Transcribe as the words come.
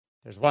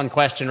There's one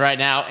question right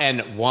now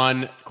and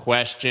one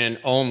question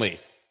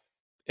only.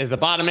 Is the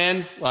bottom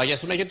in? Well, I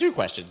guess we'll make it two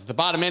questions. The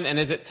bottom in, and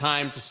is it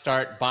time to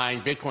start buying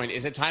Bitcoin?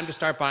 Is it time to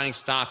start buying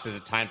stocks? Is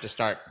it time to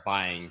start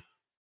buying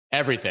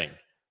everything?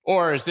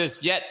 Or is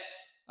this yet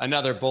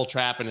another bull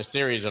trap and a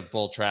series of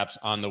bull traps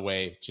on the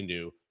way to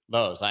new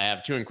lows? I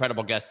have two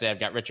incredible guests today. I've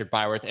got Richard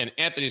Byworth and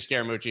Anthony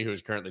Scaramucci, who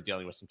is currently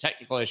dealing with some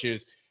technical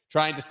issues,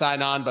 trying to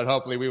sign on, but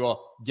hopefully we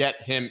will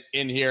get him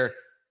in here.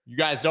 You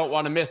guys don't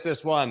want to miss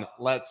this one.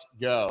 Let's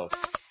go.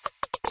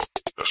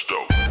 Let's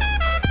go.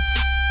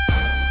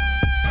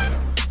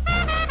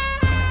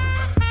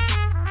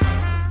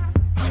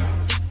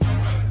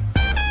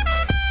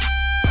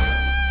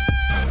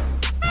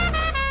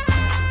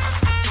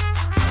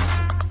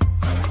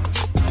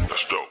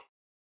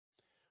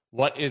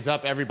 What is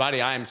up, everybody?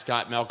 I am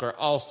Scott Melker,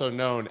 also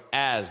known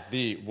as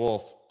the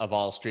Wolf of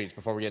All Streets.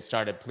 Before we get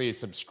started, please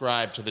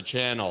subscribe to the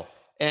channel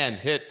and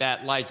hit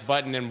that like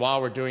button. And while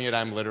we're doing it,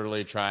 I'm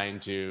literally trying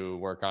to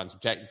work on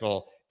some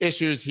technical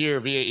issues here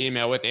via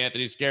email with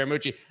Anthony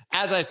Scaramucci.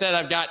 As I said,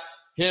 I've got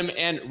him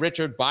and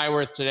Richard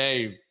Byworth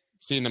today. You've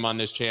seen them on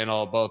this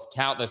channel both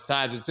countless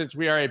times. And since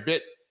we are a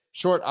bit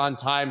short on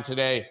time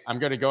today, I'm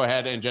going to go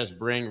ahead and just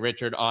bring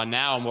Richard on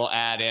now, and we'll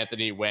add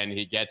Anthony when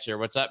he gets here.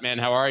 What's up, man?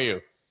 How are you?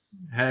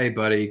 Hey,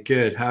 buddy.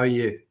 Good. How are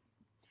you?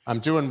 I'm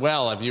doing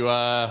well. Have you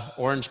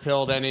orange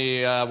pilled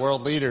any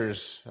world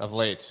leaders of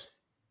late?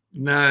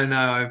 No.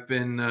 I've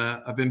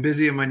been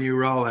busy in my new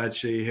role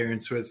actually here in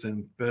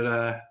Switzerland,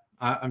 but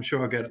I'm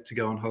sure I'll get to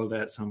go on holiday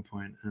at some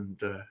point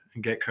and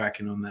get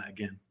cracking on that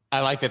again.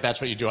 I like that.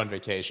 That's what you do on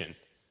vacation.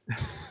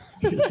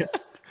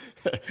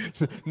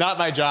 Not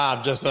my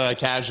job. Just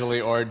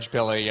casually orange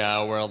pilling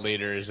world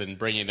leaders and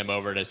bringing them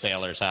over to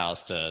Sailor's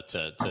house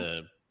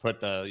to put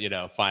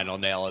the final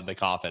nail in the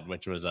coffin,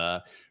 which was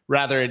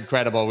rather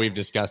incredible. We've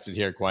discussed it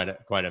here quite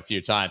a few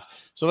times.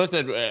 So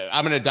listen,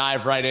 I'm going to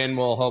dive right in.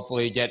 We'll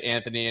hopefully get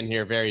Anthony in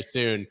here very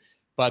soon.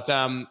 But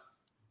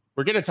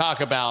we're going to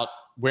talk about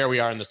where we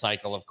are in the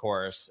cycle, of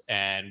course,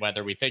 and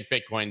whether we think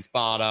Bitcoin's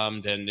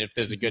bottomed and if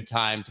there's a good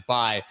time to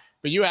buy.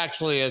 But you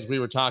actually, as we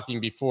were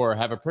talking before,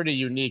 have a pretty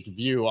unique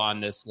view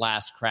on this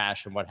last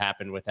crash and what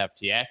happened with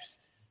FTX.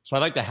 So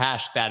I'd like to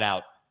hash that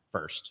out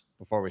first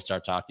before we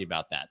start talking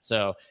about that.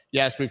 So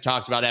yes, we've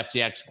talked about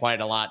FTX quite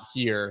a lot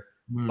here,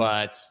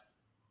 but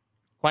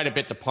quite a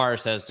bit to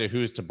parse as to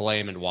who's to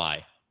blame and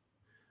why.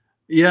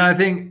 Yeah,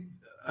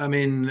 I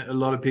mean, a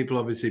lot of people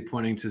obviously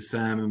pointing to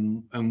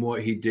Sam and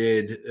what he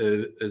did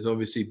as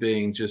obviously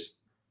being just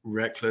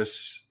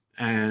reckless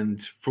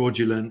and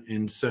fraudulent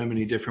in so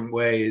many different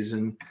ways.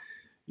 And,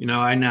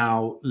 I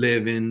now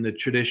live in the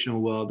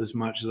traditional world as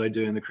much as I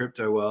do in the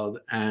crypto world.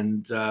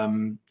 And,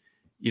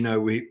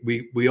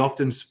 we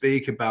often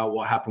speak about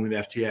what happened with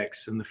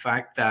FTX and the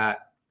fact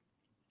that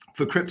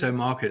for crypto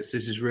markets,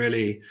 this is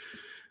really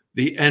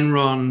the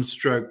Enron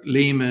 /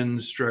 Lehman /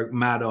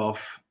 Madoff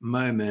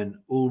moment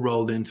all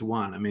rolled into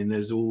one. I mean,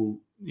 there's all,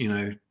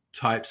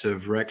 types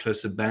of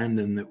reckless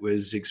abandon that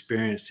was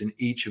experienced in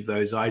each of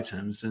those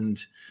items.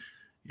 And,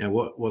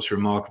 what's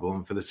remarkable,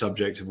 and for the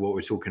subject of what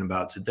we're talking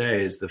about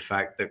today, is the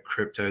fact that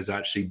crypto's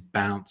actually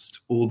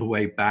bounced all the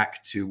way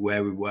back to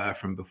where we were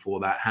from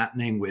before that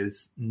happening,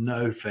 with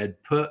no Fed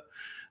put,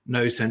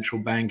 no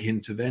central bank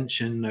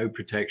intervention, no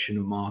protection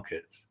of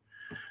markets.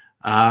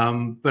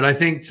 But I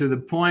think to the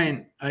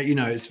point,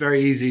 it's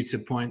very easy to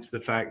point to the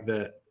fact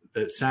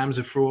that Sam's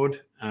a fraud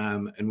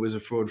and was a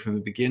fraud from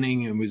the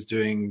beginning and was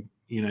doing,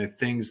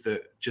 things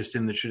that just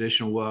in the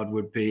traditional world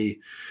would be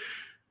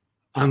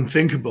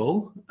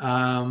unthinkable.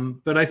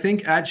 But I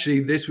think actually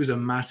this was a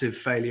massive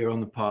failure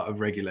on the part of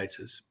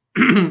regulators.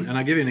 And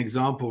I'll give you an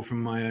example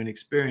from my own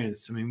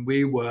experience. I mean,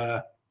 we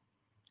were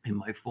in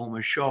my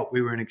former shop,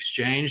 we were an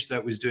exchange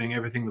that was doing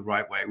everything the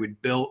right way.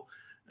 We'd built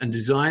and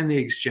designed the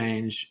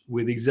exchange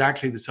with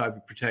exactly the type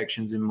of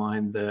protections in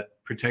mind that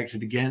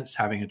protected against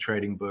having a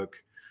trading book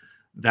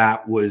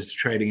that was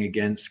trading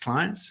against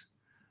clients.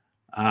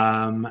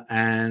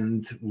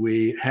 And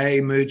hey,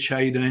 Mooch, how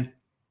you doing?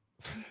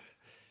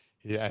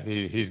 Yeah,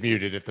 he's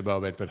muted at the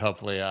moment, but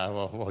hopefully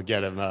we'll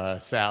get him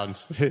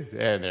sound.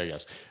 And there he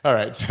goes. All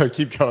right, so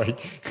keep going.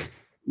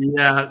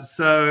 Yeah,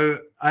 so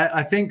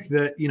I think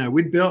that,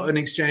 we'd built an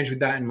exchange with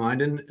that in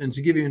mind. And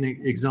to give you an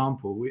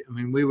example,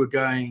 we were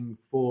going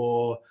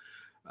for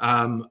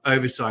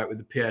oversight with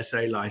the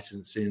PSA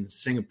license in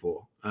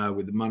Singapore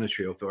with the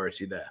monetary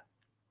authority there.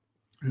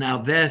 Now,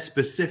 their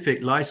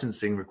specific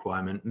licensing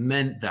requirement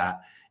meant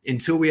that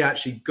until we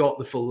actually got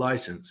the full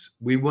license,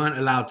 we weren't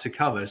allowed to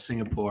cover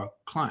Singapore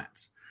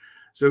clients.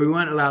 So we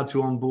weren't allowed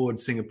to onboard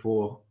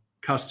Singapore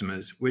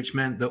customers, which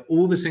meant that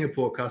all the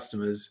Singapore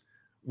customers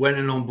went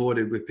and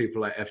onboarded with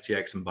people like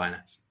FTX and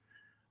Binance.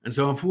 And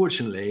so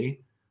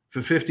unfortunately, for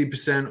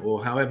 50%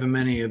 or however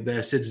many of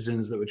their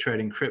citizens that were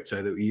trading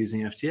crypto that were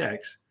using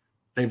FTX,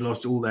 they've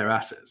lost all their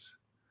assets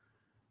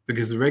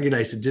because the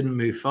regulator didn't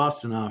move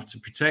fast enough to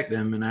protect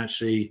them, and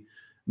actually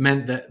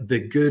meant that the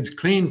good,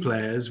 clean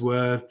players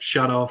were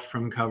shut off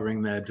from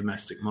covering their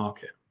domestic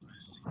market.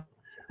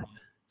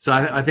 So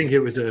I think it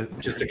was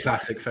just a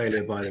classic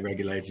failure by the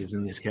regulators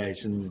in this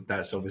case, and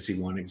that's obviously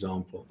one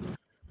example.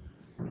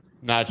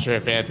 Not sure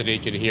if Anthony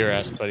can hear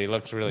us, but he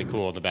looks really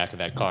cool in the back of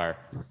that car.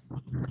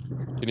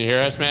 Can you hear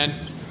us, man?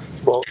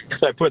 Well,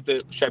 should I put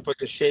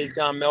the shades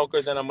on,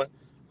 Milker? Then I'm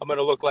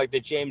gonna look like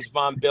the James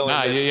Von Billen.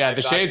 No, yeah,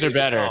 the shades are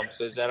better.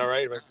 So is that all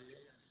right?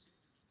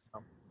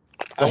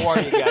 How are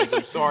you guys?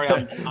 I'm sorry,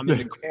 I'm in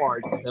the car.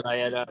 That I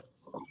had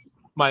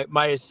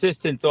my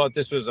assistant thought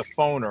this was a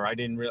phoner. I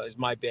didn't realize.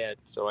 My bad.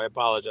 So I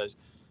apologize.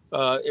 It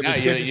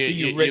was good to see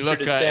you,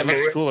 Richard. It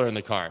looks cooler in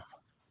the car.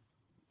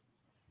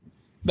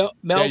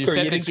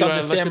 Melker, you didn't come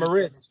to San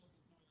Moritz.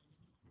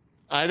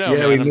 I know.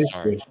 Yeah, man, we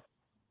missed it.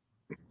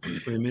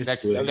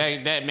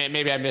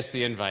 Maybe I missed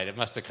the invite. It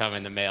must have come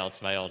in the mail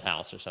to my old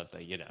house or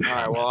something. You know. All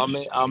right.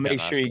 Well, I'll make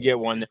sure you get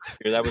one next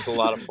year. That was a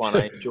lot of fun.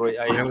 I enjoyed.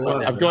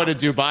 I'm going to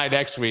Dubai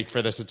next week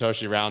for the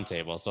Satoshi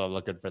Roundtable, so I'm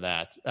looking for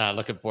that.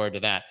 Looking forward to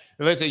that.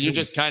 Listen, you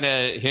just kind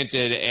of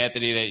hinted,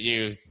 Anthony, that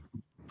you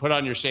put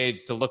on your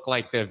shades to look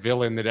like the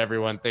villain that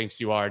everyone thinks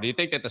you are. Do you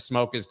think that the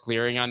smoke is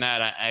clearing on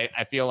that?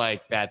 I feel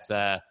like that's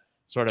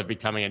sort of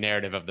becoming a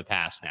narrative of the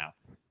past now.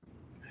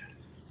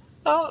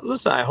 Oh,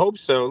 listen, I hope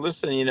so.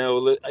 Listen,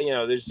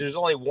 there's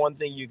only one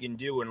thing you can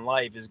do in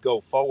life is go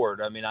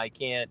forward. I mean, I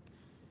can't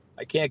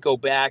go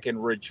back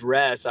and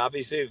redress.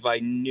 Obviously, if I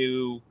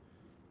knew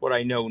what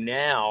I know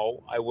now,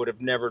 I would have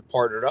never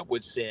partnered up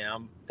with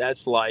Sam.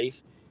 That's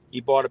life.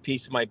 He bought a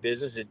piece of my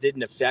business. It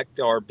didn't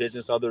affect our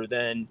business other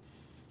than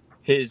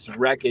his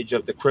wreckage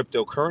of the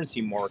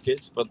cryptocurrency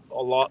markets. But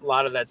a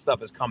lot of that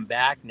stuff has come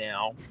back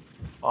now.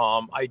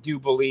 I do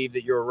believe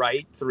that you're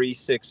right. 3,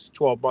 6,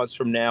 12 months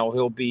from now,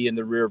 he'll be in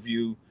the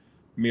rearview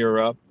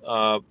mirror.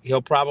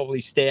 He'll probably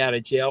stay out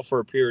of jail for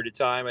a period of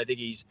time. I think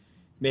he's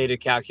made a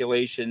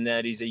calculation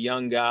that he's a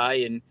young guy,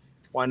 and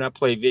why not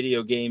play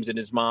video games in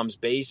his mom's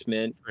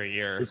basement for a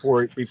year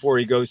before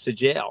he goes to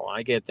jail?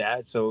 I get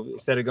that. So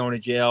instead of going to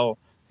jail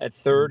at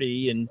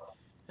 30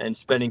 and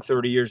spending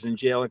 30 years in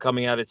jail and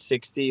coming out at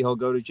 60, he'll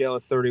go to jail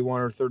at 31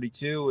 or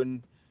 32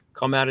 and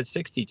come out at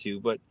 62.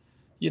 But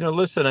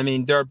listen, I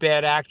mean, there are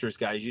bad actors,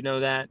 guys. You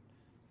know that.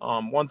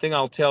 One thing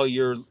I'll tell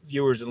your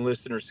viewers and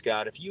listeners,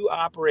 Scott, if you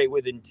operate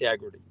with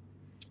integrity,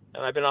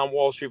 and I've been on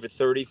Wall Street for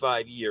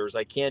 35 years,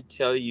 I can't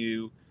tell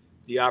you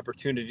the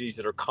opportunities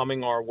that are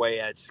coming our way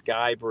at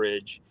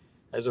Skybridge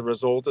as a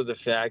result of the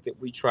fact that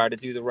we try to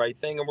do the right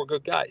thing and we're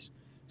good guys.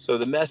 So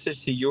the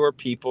message to your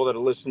people that are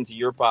listening to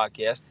your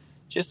podcast,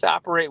 just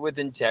operate with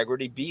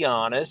integrity, be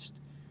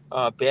honest.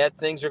 Bad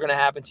things are going to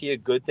happen to you.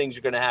 Good things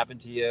are going to happen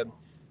to you.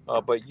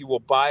 But you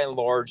will, by and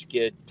large,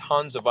 get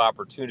tons of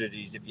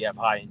opportunities if you have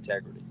high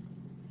integrity.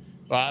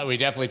 Well, we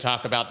definitely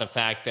talk about the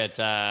fact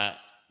that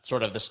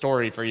sort of the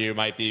story for you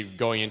might be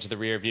going into the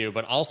rear view,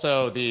 but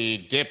also the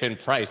dip in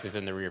price is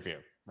in the rear view,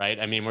 right?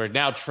 I mean, we're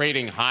now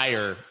trading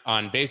higher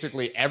on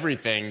basically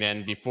everything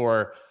than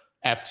before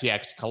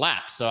FTX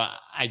collapsed. So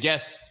I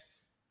guess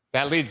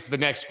that leads to the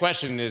next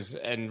question is,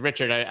 and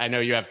Richard, I know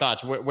you have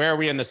thoughts. Where are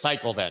we in the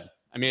cycle then?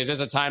 I mean, is this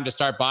a time to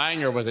start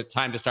buying, or was it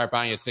time to start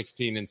buying at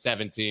 16 and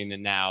 17,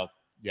 and now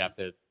you have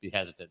to be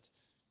hesitant?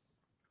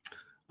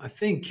 I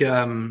think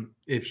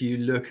if you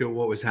look at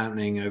what was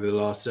happening over the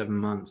last 7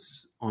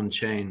 months on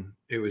chain,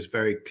 it was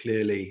very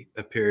clearly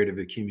a period of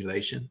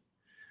accumulation.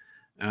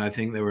 And I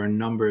think there were a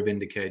number of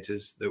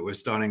indicators that were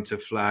starting to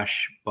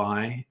flash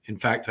buy. In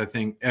fact, I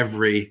think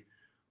every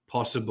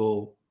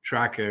possible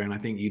tracker, and I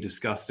think you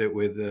discussed it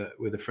with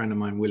a friend of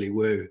mine, Willie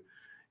Wu,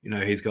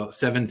 he's got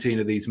 17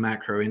 of these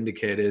macro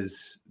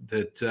indicators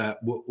that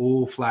were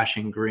all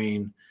flashing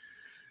green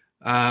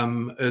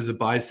as a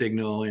buy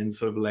signal in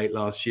sort of late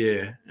last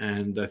year.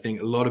 And I think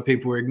a lot of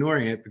people were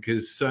ignoring it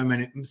because so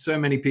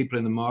many people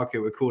in the market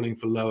were calling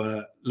for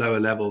lower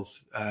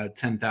levels,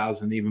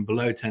 10,000, even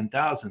below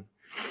 10,000.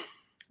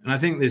 And I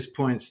think this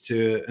points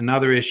to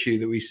another issue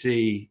that we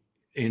see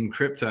in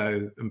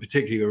crypto, and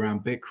particularly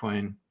around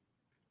Bitcoin,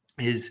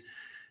 is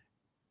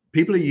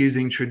people are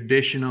using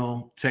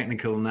traditional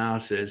technical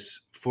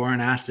analysis for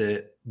an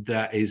asset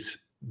that is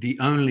the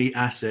only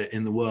asset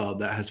in the world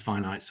that has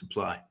finite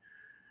supply.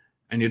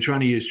 And you're trying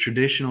to use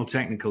traditional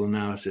technical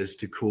analysis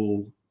to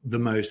call the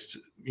most,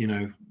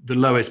 the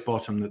lowest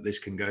bottom that this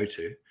can go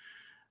to.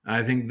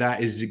 I think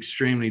that is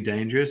extremely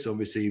dangerous.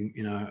 Obviously,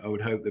 I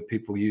would hope that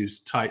people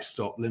use tight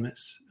stop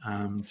limits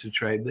to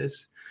trade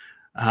this.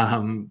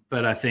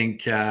 But I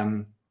think,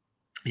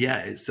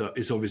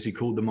 it's obviously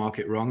called the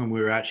market wrong. And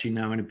we're actually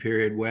now in a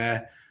period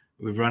where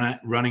we've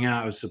running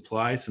out of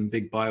supply. Some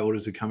big buy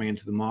orders are coming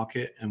into the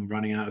market and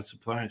running out of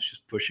supply. It's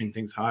just pushing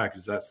things higher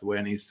because that's the way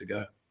it needs to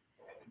go.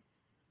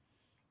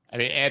 I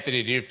mean,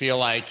 Anthony, do you feel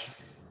like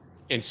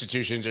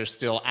institutions are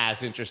still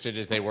as interested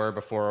as they were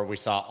before we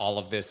saw all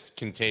of this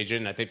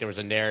contagion? I think there was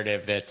a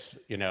narrative that,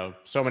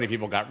 so many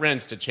people got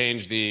rinsed to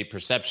change the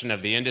perception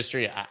of the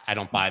industry. I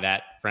don't buy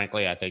that,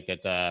 frankly. I think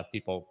that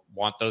people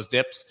want those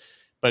dips.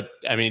 But,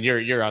 I mean,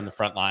 you're on the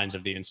front lines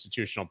of the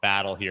institutional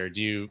battle here.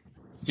 Do you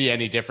see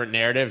any different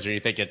narratives, or you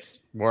think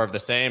it's more of the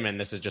same and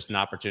this is just an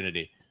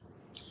opportunity?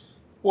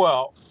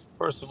 Well,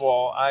 first of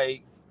all,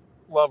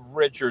 love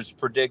Richard's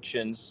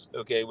predictions,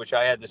 okay, which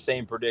I had the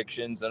same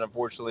predictions, and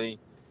unfortunately,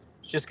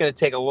 it's just going to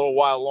take a little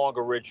while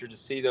longer, Richard, to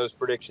see those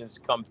predictions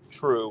come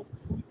true.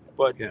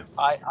 But Yeah.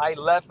 I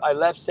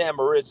left San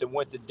Moritz and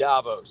went to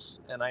Davos,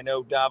 and I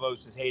know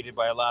Davos is hated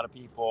by a lot of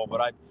people,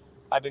 but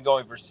I've been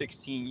going for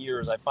 16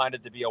 years. I find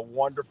it to be a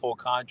wonderful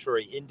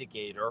contrary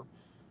indicator.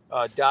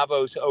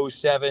 Davos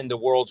 '07, the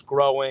world's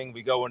growing.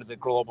 We go into the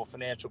global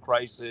financial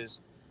crisis.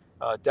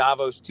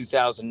 Davos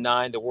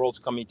 2009, the world's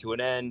coming to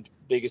an end.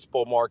 Biggest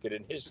bull market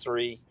in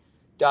history.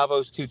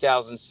 Davos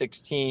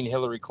 2016,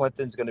 Hillary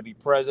Clinton's going to be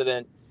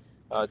president.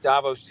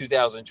 Davos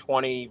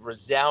 2020,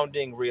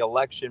 resounding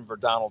re-election for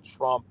Donald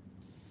Trump.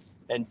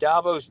 And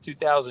Davos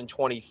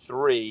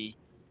 2023,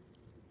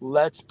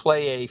 let's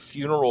play a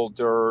funeral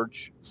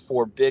dirge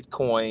for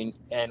Bitcoin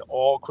and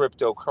all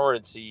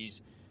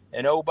cryptocurrencies.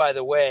 And oh, by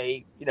the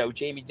way,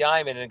 Jamie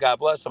Dimon, and God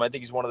bless him, I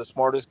think he's one of the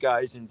smartest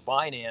guys in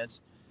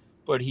finance,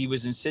 but he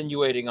was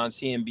insinuating on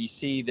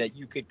CNBC that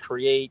you could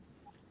create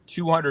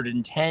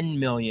 210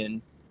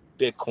 million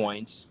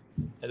Bitcoins,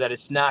 and that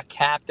it's not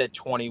capped at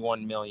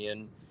 21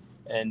 million,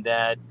 and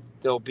that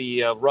there'll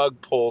be a rug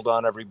pulled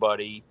on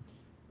everybody.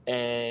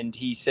 And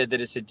he said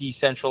that it's a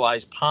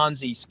decentralized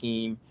Ponzi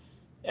scheme.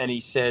 And he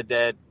said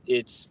that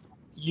its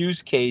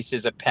use case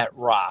is a pet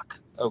rock.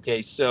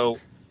 Okay, so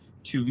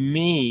to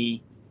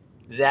me,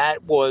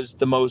 that was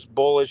the most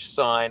bullish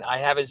sign. I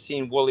haven't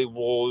seen Willy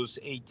Wool's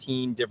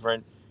 18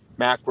 different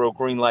macro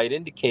green light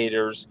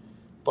indicators,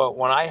 but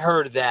when I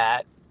heard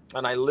that,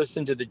 and I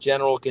listened to the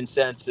general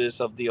consensus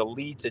of the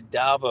elites at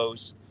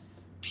Davos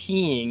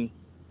peeing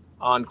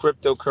on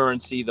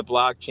cryptocurrency, the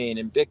blockchain,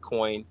 and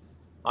Bitcoin,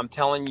 I'm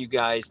telling you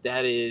guys,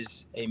 that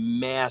is a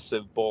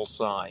massive bull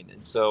sign.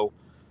 And so,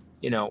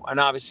 and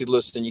obviously,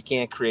 listen, you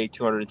can't create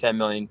 210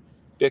 million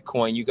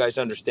Bitcoin. You guys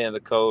understand the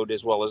code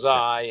as well as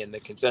I, and the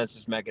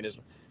consensus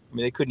mechanism. I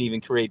mean, they couldn't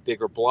even create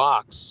bigger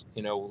blocks,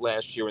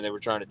 last year when they were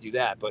trying to do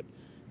that. But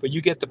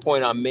you get the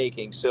point I'm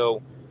making.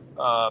 So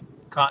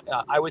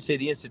I would say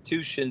the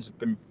institutions have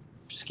been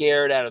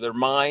scared out of their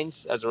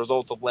minds as a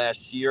result of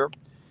last year.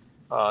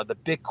 The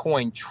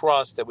Bitcoin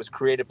trust that was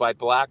created by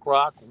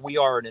BlackRock, we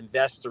are an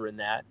investor in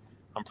that.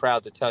 I'm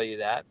proud to tell you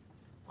that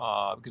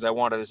because I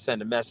wanted to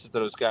send a message to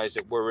those guys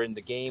that we're in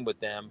the game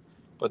with them,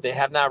 but they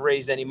have not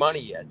raised any money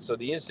yet. So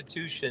the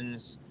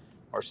institutions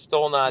are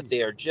still not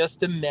there.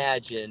 Just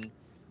imagine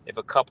if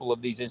a couple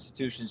of these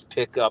institutions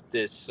pick up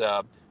this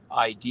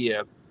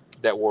idea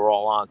that we're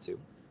all onto.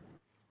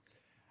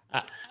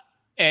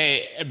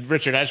 Hey,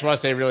 Richard, I just want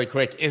to say really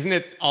quick, isn't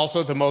it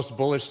also the most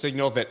bullish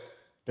signal that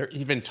they're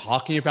even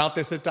talking about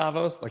this at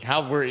Davos? Like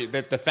how worried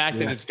that the fact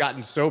that it's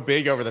gotten so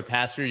big over the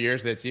past few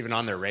years that it's even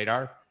on their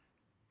radar?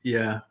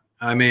 Yeah.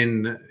 I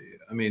mean,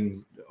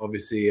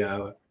 obviously,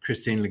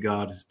 Christine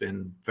Lagarde has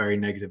been very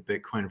negative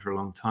Bitcoin for a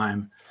long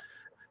time.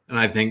 And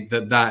I think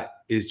that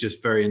is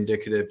just very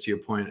indicative to your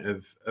point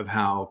of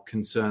how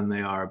concerned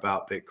they are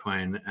about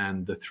Bitcoin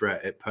and the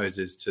threat it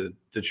poses to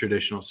the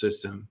traditional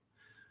system.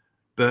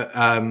 But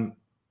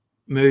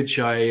Mooch,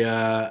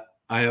 I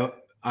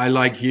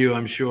like you,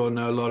 I'm sure,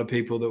 know a lot of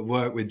people that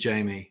work with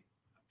Jamie.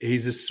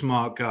 He's a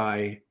smart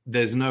guy.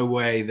 There's no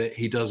way that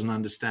he doesn't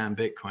understand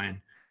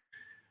Bitcoin.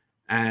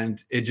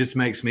 And it just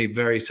makes me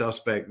very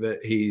suspect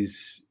that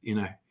he's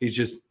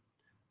just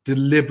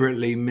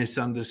deliberately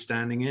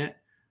misunderstanding it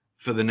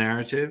for the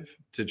narrative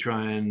to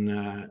try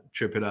and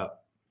trip it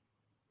up.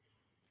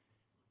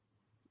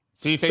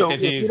 So you think that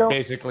he's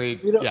basically,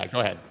 go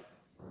ahead.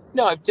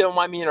 No, if you don't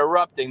mind me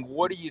interrupting,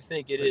 what do you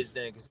think it is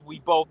then? Because we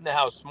both know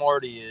how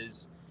smart he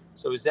is.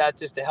 So is that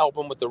just to help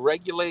him with the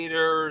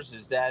regulators?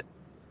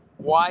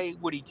 Why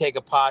would he take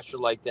a posture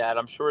like that?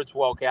 I'm sure it's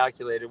well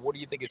calculated. What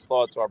do you think his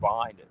thoughts are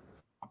behind it?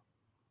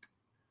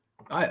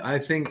 I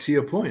think to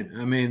your point,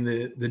 I mean,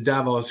 the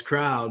Davos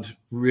crowd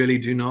really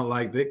do not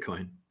like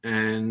Bitcoin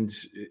and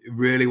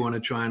really want to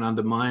try and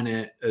undermine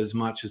it as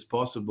much as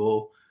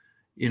possible,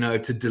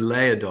 to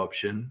delay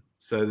adoption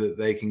so that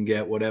they can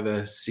get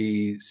whatever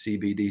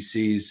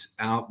CBDCs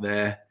out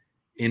there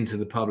into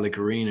the public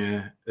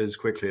arena as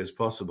quickly as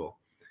possible.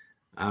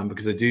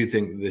 Because I do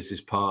think that this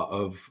is part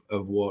of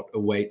what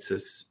awaits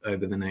us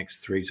over the next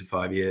 3 to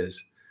 5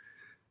 years.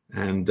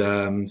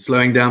 And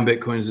slowing down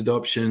Bitcoin's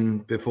adoption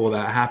before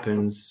that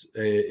happens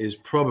is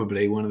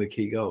probably one of the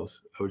key goals,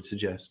 I would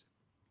suggest.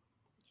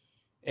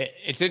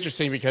 It's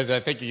interesting because I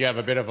think you have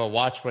a bit of a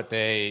watch what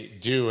they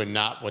do and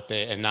not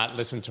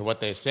listen to what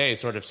they say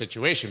sort of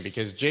situation,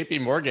 because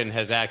JP Morgan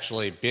has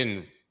actually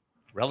been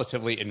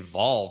relatively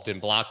involved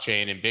in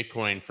blockchain and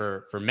Bitcoin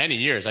for many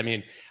years. I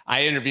mean,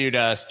 I interviewed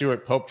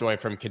Stuart Popejoy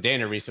from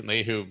Cadena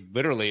recently, who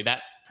literally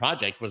that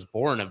project was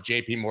born of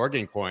JP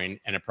Morgan coin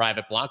and a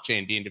private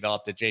blockchain being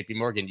developed at JP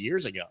Morgan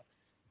years ago.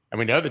 And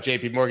we know that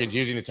JP Morgan's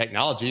using the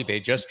technology. They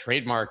just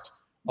trademarked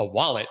a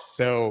wallet.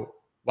 So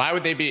why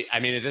would they be? I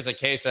mean, is this a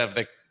case of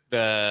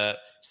the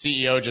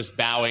CEO just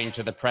bowing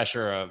to the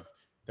pressure of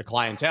the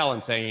clientele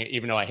and saying,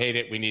 even though I hate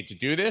it, we need to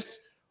do this?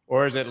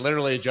 Or is it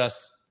literally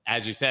just,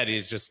 as you said,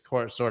 he's just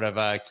sort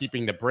of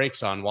keeping the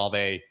brakes on while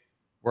they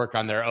work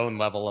on their own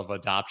level of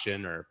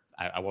adoption? Or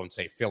I won't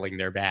say filling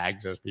their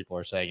bags, as people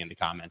are saying in the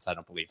comments. I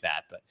don't believe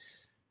that,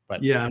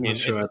 but yeah, I'm not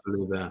sure I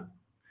believe that.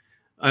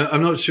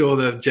 I'm not sure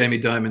that Jamie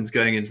Dimon's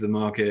going into the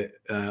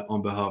market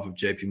on behalf of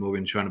JP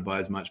Morgan trying to buy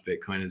as much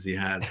Bitcoin as he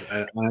has.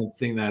 I don't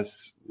think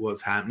that's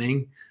what's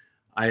happening.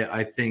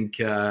 I think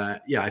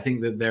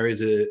that there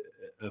is a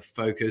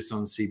focus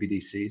on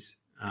CBDCs.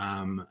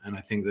 And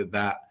I think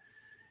that,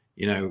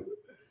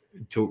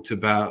 talked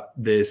about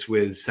this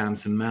with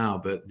Samson Mao,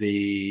 but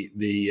the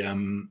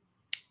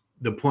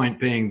point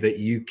being that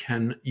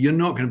you're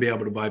not going to be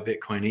able to buy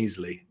Bitcoin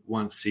easily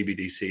once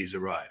CBDCs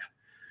arrive.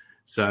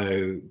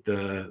 So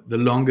the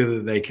longer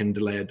that they can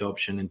delay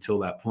adoption until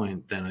that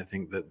point, then I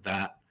think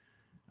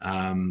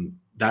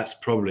that's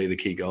probably the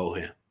key goal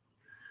here.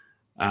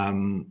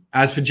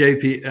 As for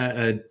Jamie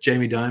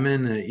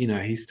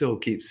Dimon, he still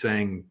keeps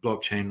saying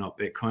blockchain, not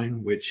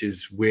Bitcoin, which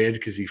is weird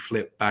because he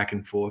flipped back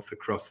and forth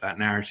across that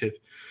narrative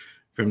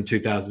from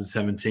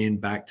 2017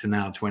 back to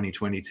now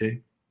 2022,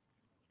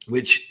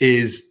 which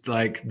is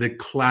like the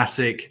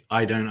classic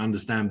 "I don't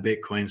understand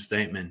Bitcoin"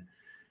 statement: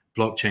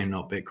 blockchain,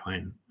 not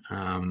Bitcoin.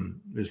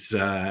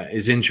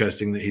 It's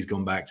interesting that he's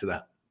gone back to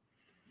that.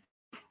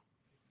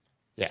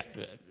 Yeah.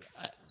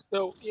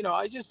 So,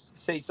 I just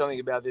say something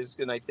about this,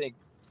 and I think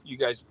you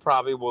guys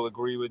probably will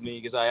agree with me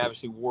because I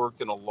obviously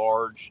worked in a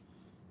large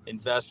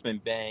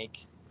investment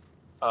bank.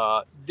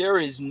 There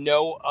is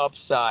no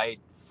upside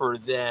for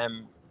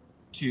them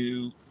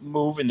to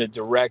move in the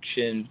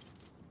direction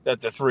that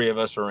the three of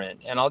us are in.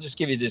 And I'll just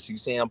give you this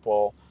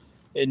example.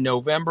 In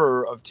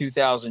November of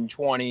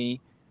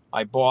 2020,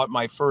 I bought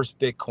my first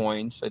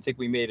Bitcoins. I think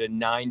we made a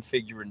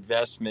 9-figure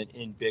investment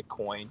in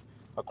Bitcoin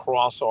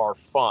across our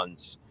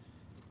funds.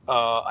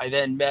 I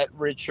then met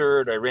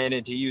Richard. I ran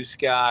into you,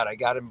 Scott. I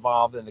got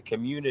involved in the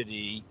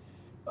community.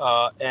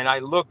 And I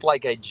looked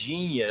like a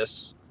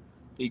genius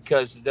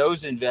because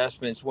those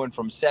investments went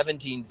from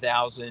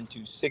 17,000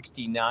 to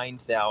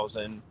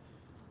 69,000.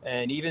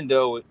 And even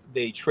though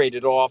they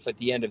traded off at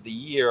the end of the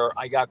year,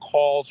 I got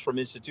calls from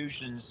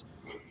institutions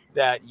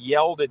that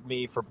yelled at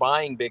me for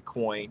buying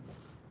Bitcoin.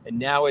 And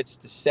now it's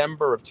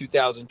December of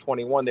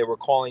 2021. They were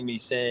calling me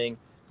saying,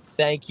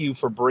 "Thank you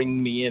for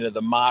bringing me into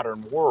the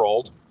modern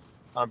world.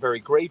 I'm very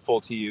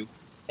grateful to you."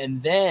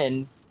 And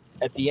then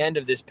at the end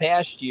of this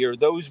past year,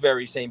 those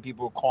very same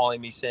people were calling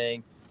me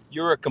saying,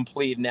 "You're a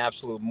complete and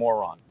absolute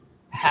moron.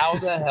 How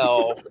the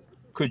hell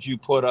could you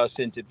put us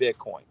into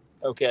Bitcoin?"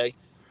 Okay.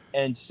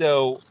 And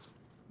so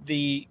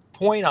the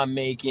point I'm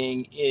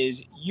making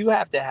is you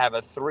have to have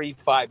a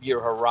 3-5 year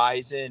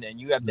horizon, and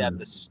you have to have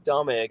the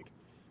stomach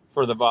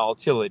for the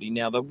volatility.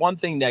 Now, the one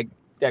thing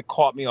that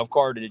caught me off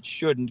guard, and it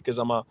shouldn't because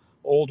I'm a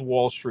old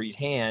Wall Street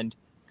hand,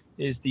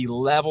 is the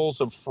levels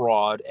of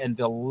fraud and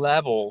the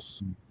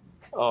levels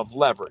of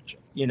leverage.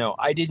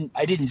 I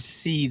didn't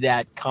see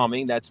that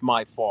coming. That's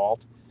my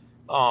fault.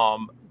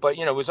 But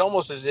it was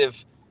almost as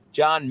if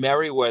John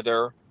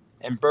Merriweather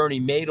and Bernie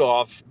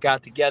Madoff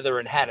got together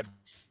and had a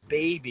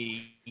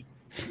baby,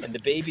 and the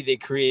baby they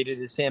created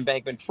is Sam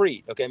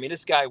Bankman-Fried. Okay, I mean,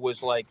 this guy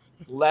was like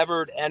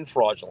levered and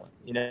fraudulent.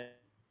 We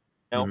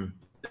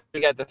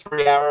got the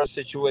 3-hour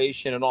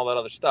situation and all that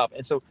other stuff.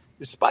 And so,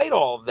 despite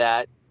all of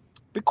that,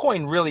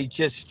 Bitcoin really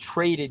just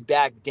traded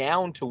back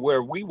down to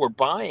where we were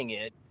buying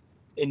it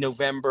in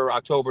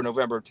October,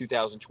 November of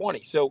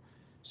 2020.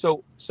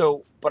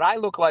 But I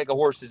look like a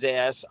horse's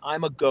ass.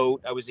 I'm a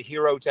goat. I was a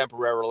hero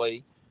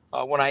temporarily.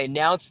 When I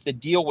announced the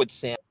deal with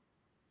Sam.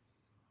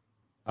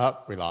 Oh,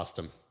 we lost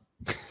him.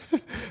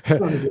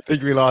 I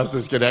think we lost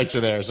his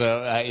connection there.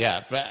 So,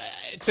 but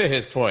to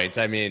his point,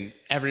 I mean,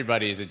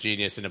 everybody is a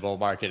genius in a bull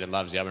market and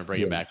loves you. I'm going to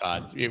bring you back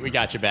on. We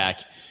got you back.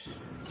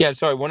 Yeah,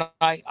 sorry. When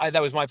I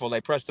that was my fault.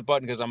 I pressed the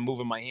button because I'm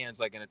moving my hands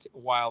like a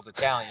wild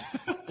Italian.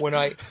 When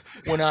I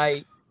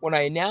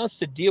announced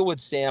the deal with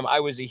Sam,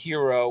 I was a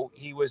hero.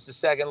 He was the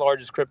second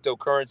largest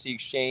cryptocurrency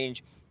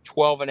exchange,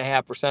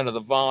 12.5% of the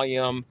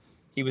volume.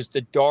 He was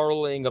the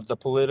darling of the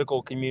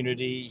political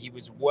community. He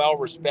was well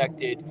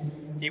respected.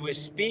 He was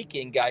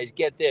speaking, guys,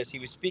 get this. He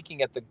was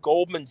speaking at the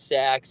Goldman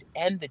Sachs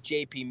and the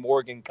JP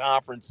Morgan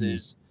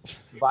conferences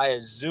via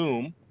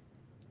Zoom.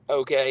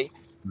 Okay.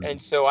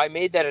 And so I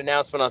made that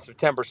announcement on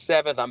September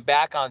 7th. I'm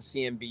back on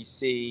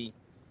CNBC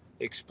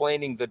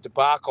explaining the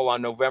debacle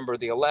on November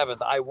the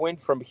 11th. I went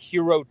from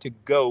hero to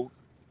goat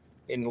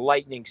in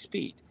lightning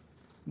speed.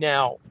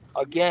 Now,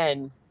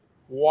 again,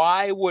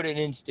 why would an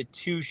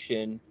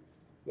institution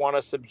want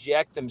to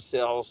subject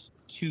themselves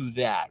to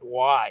that?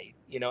 Why?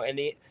 And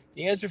the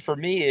answer for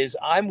me is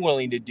I'm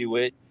willing to do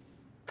it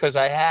because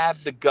I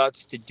have the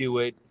guts to do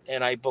it,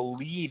 and I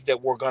believe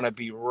that we're going to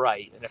be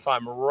right. And if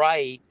I'm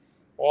right,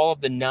 all of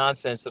the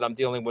nonsense that I'm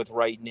dealing with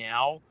right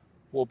now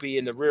will be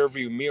in the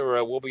rearview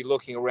mirror. We'll be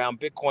looking around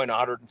Bitcoin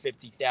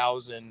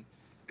 150,000.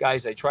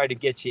 Guys, I tried to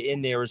get you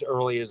in there as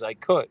early as I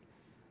could.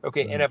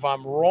 Okay, and if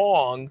I'm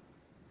wrong,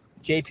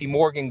 JP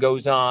Morgan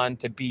goes on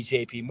to be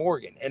JP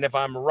Morgan. And if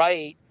I'm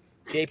right,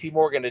 JP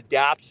Morgan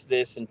adopts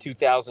this in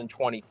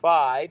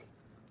 2025.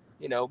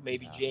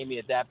 Maybe Jamie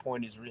at that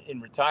point is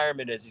in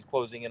retirement as he's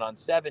closing in on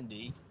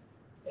 70.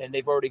 and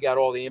they've already got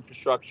all the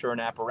infrastructure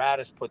and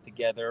apparatus put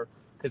together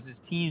because his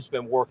team's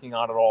been working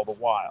on it all the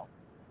while.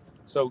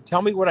 So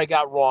tell me what I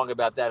got wrong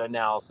about that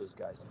analysis,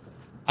 guys.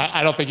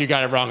 I don't think you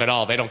got it wrong at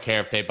all. They don't care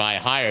if they buy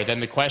higher. Then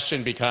the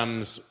question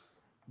becomes,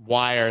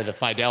 why are the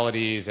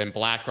Fidelities and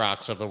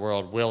BlackRocks of the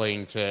world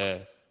willing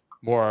to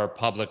more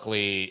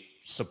publicly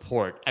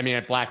support? I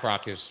mean,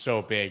 BlackRock is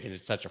so big and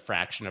it's such a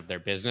fraction of their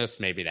business.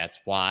 Maybe that's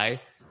why.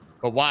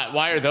 But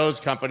why are those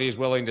companies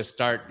willing to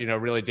start,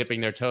 really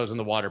dipping their toes in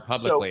the water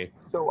publicly?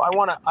 So I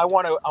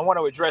want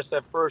to address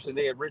that first, and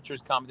they had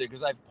Richard's comment there,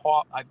 because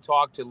I've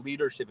talked to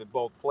leadership at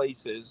both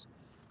places,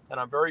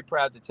 and I'm very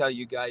proud to tell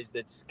you guys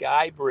that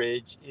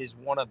Skybridge is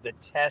one of the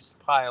test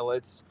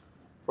pilots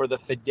for the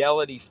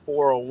Fidelity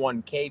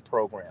 401k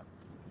program.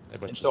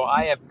 And so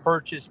I have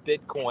purchased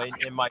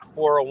Bitcoin in my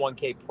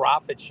 401k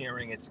profit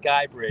sharing at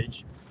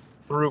Skybridge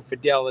through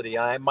Fidelity.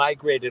 I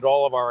migrated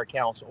all of our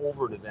accounts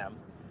over to them.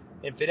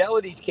 In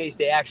Fidelity's case,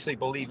 they actually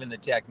believe in the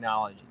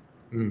technology.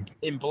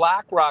 In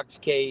BlackRock's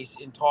case,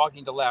 in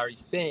talking to Larry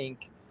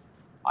Fink,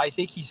 I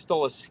think he's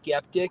still a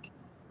skeptic,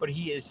 but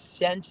he is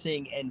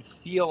sensing and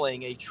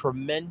feeling a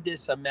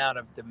tremendous amount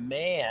of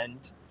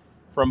demand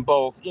from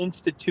both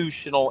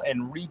institutional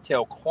and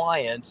retail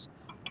clients.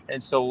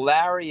 And so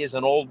Larry is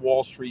an old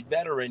Wall Street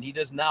veteran. He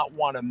does not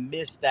want to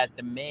miss that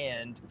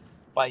demand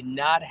by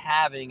not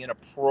having an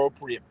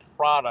appropriate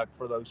product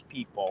for those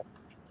people.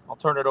 I'll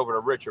turn it over to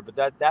Richard, but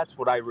that's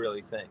what I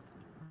really think.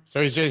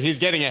 So he's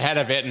getting ahead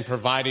of it and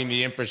providing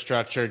the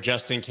infrastructure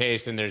just in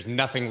case, and there's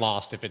nothing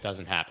lost if it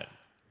doesn't happen,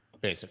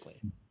 basically.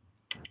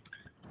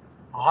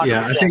 100%.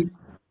 Yeah,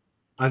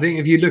 I think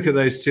if you look at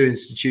those two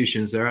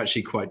institutions, they're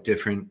actually quite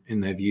different in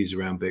their views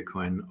around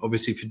Bitcoin.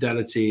 Obviously,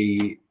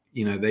 Fidelity,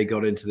 they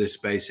got into this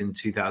space in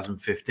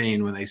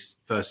 2015 when they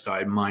first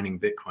started mining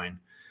Bitcoin,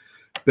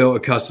 built a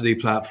custody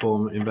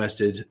platform,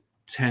 invested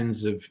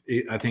tens of,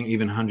 I think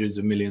even hundreds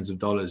of millions of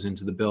dollars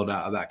into the build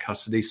out of that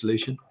custody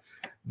solution.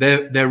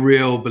 They're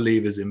real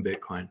believers in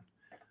Bitcoin.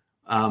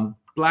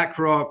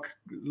 BlackRock,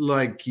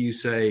 like you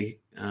say,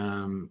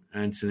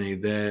 Anthony,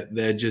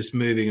 they're just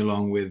moving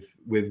along with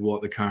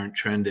what the current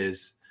trend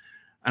is.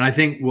 And I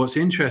think what's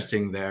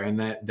interesting there, and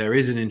that there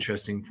is an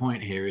interesting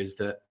point here, is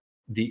that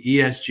the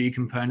ESG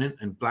component,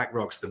 and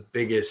BlackRock's the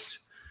biggest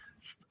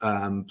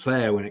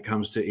player when it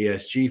comes to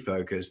ESG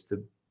focus.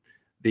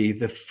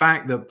 The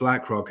fact that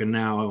BlackRock are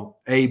now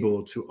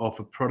able to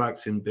offer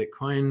products in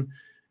Bitcoin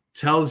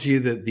tells you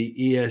that the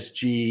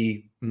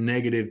ESG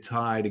negative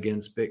tide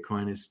against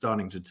Bitcoin is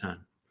starting to turn.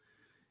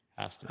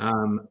 Has to.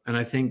 And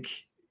I think,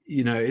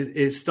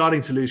 it's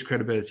starting to lose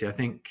credibility. I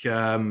think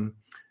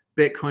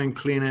Bitcoin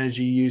clean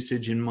energy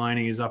usage in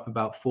mining is up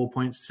about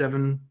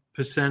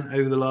 4.7%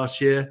 over the last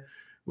year.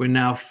 We're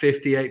now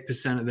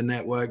 58% of the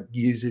network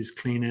uses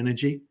clean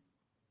energy.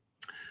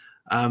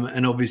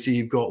 And obviously,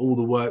 you've got all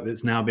the work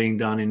that's now being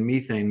done in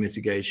methane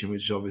mitigation,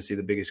 which is obviously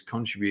the biggest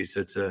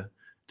contributor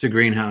to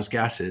greenhouse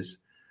gases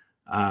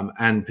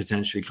and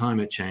potentially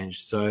climate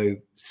change. So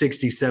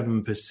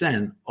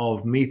 67%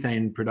 of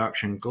methane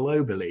production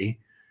globally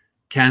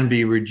can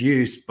be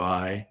reduced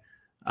by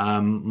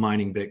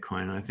mining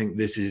Bitcoin. I think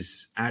this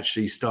is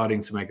actually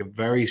starting to make a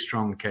very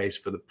strong case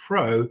for the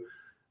pro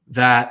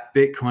that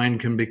Bitcoin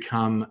can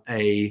become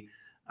a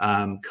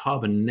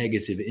carbon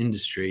negative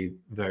industry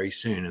very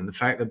soon. And the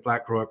fact that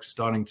BlackRock's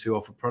starting to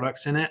offer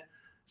products in it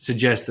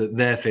suggests that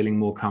they're feeling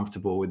more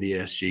comfortable with the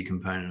ESG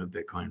component of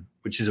Bitcoin,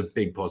 which is a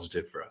big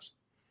positive for us.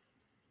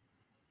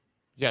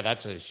 Yeah,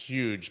 that's a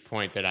huge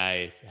point that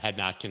I had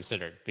not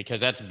considered, because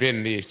that's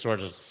been the sort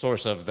of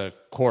source of the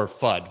core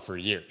FUD for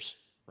years,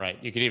 right?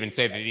 You could even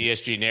say that the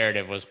ESG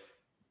narrative was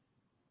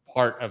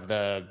part of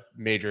the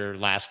major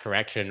last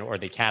correction or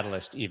the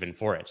catalyst even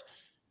for it.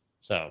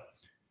 So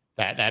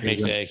that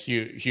makes a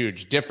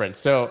huge difference.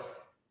 So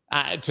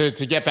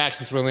to get back,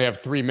 since we only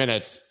have 3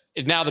 minutes,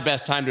 is now the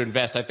best time to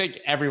invest? I think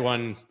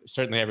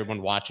certainly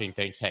everyone watching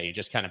thinks, hey, you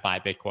just kind of buy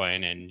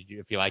Bitcoin, and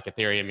if you like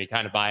Ethereum, you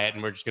kind of buy it,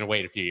 and we're just going to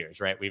wait a few years,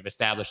 right? We've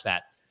established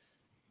that.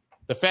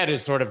 The Fed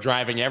is sort of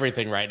driving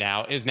everything right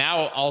now. Is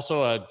now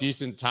also a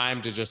decent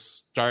time to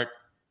just start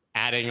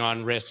adding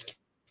on risk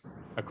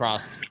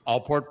across all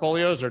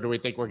portfolios, or do we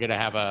think we're going to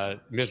have a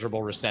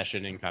miserable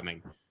recession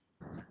incoming?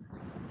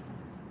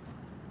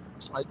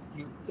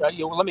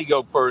 Let me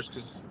go first,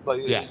 because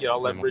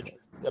I'll let Rich.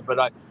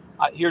 But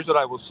here's what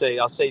I will say.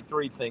 I'll say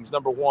three things.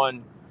 Number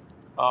one,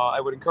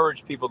 I would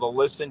encourage people to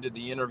listen to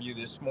the interview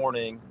this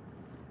morning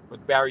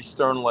with Barry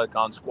Sternlicht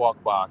on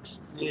Squawk Box.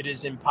 It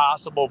is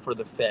impossible for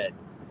the Fed.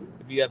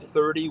 If you have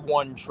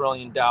 $31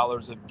 trillion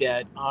of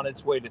debt on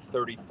its way to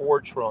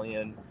 $34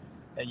 trillion,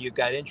 and you've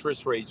got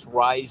interest rates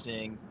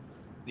rising,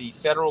 the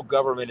federal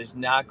government is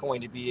not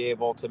going to be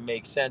able to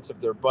make sense of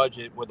their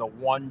budget with a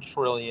 $1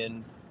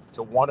 trillion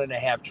to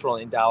 $1.5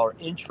 trillion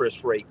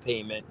interest rate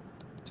payment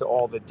to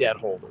all the debt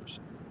holders.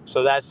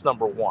 So that's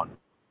number one.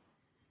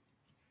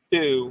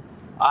 Two,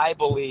 I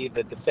believe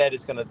that the Fed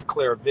is going to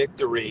declare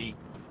victory.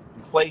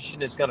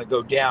 Inflation is going to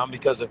go down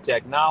because of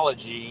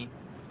technology,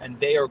 and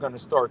they are going to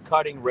start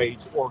cutting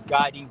rates or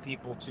guiding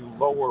people to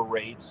lower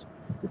rates.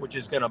 which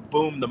is going to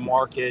boom the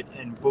market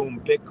and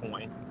boom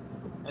Bitcoin.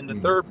 And the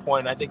third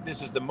point, I think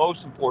this is the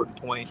most important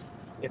point.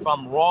 If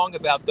I'm wrong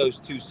about those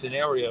two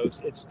scenarios,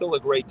 it's still a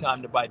great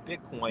time to buy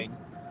Bitcoin,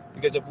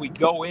 because if we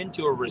go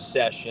into a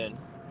recession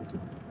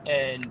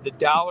and the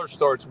dollar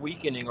starts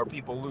weakening or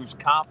people lose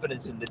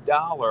confidence in the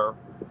dollar,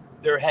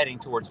 they're heading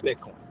towards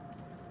Bitcoin.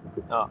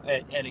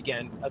 And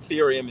again,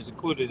 Ethereum is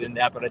included in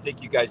that, but I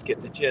think you guys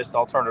get the gist.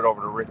 I'll turn it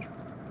over to Richard.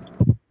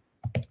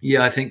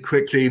 Yeah, I think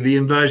quickly, the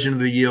inversion of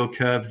the yield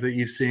curve that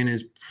you've seen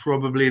is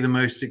probably the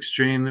most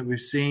extreme that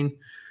we've seen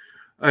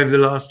over the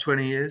last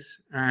 20 years.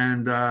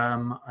 And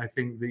I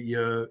think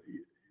that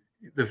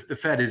the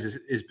Fed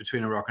is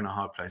between a rock and a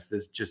hard place.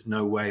 There's just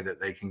no way that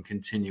they can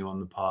continue on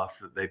the path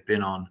that they've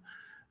been on.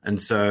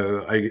 And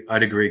so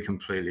I'd agree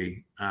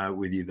completely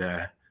with you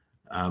there,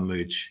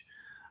 Mooch.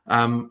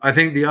 I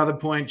think the other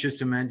point, just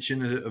to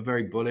mention a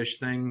very bullish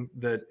thing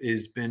that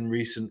has been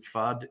recent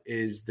FUD,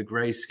 is the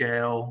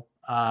grayscale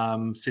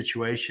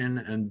situation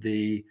and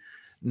the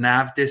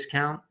NAV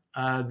discount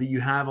that you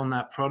have on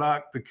that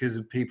product, because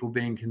of people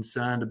being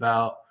concerned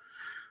about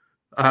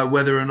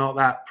whether or not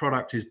that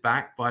product is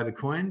backed by the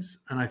coins.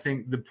 And I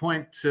think the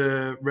point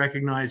to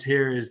recognize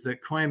here is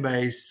that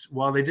Coinbase,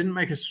 while they didn't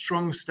make a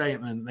strong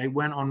statement, they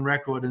went on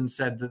record and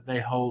said that they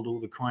hold all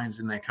the coins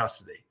in their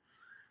custody.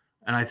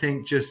 And I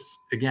think, just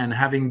again,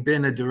 having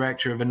been a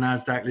director of a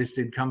NASDAQ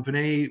listed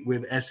company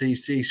with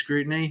SEC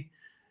scrutiny,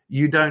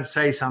 you don't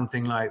say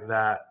something like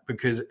that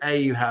because A,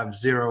 you have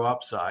zero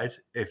upside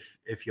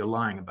if you're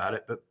lying about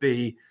it, but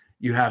B,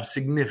 you have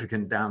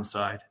significant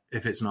downside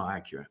if it's not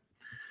accurate.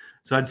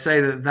 So I'd say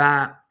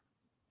that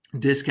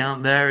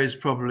discount there is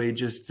probably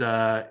just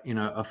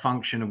a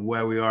function of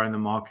where we are in the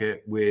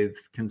market with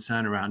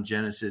concern around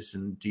Genesis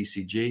and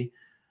DCG.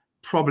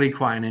 Probably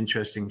quite an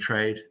interesting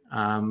trade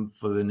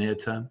for the near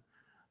term,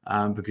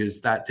 because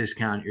that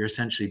discount, you're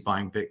essentially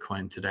buying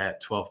Bitcoin today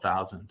at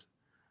 12,000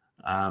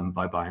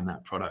 by buying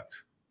that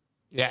product.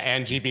 Yeah,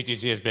 and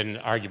GBTC has been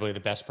arguably the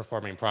best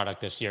performing product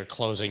this year,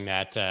 closing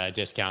that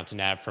discount to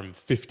NAV from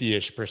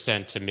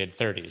 50-ish% to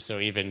mid-30s. So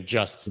even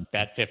just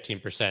that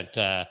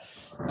 15%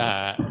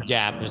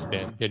 gap has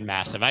been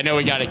massive. I know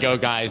we got to go,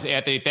 guys.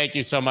 Anthony, thank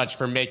you so much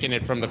for making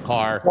it from the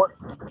car.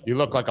 You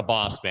look like a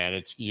boss, man.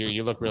 It's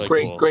you look really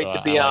cool. Great so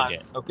to be on.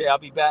 Like okay, I'll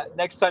be back.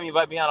 Next time you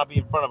invite me on, I'll be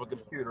in front of a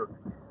computer.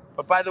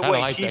 But by the way,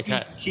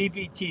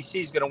 GBTC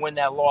is going to win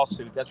that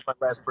lawsuit. That's my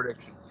last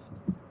prediction.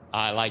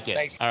 I like it.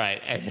 Thanks. All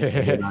right.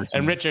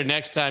 And Richard,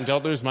 next time,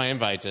 don't lose my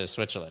invite to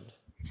Switzerland.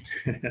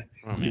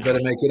 You better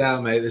make it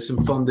out, mate. There's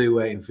some fondue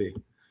waiting for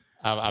you.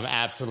 I'm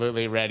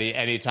absolutely ready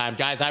anytime.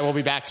 Guys, I will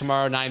be back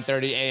tomorrow,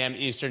 9:30 a.m.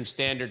 Eastern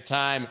Standard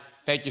Time.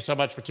 Thank you so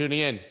much for tuning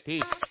in.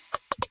 Peace.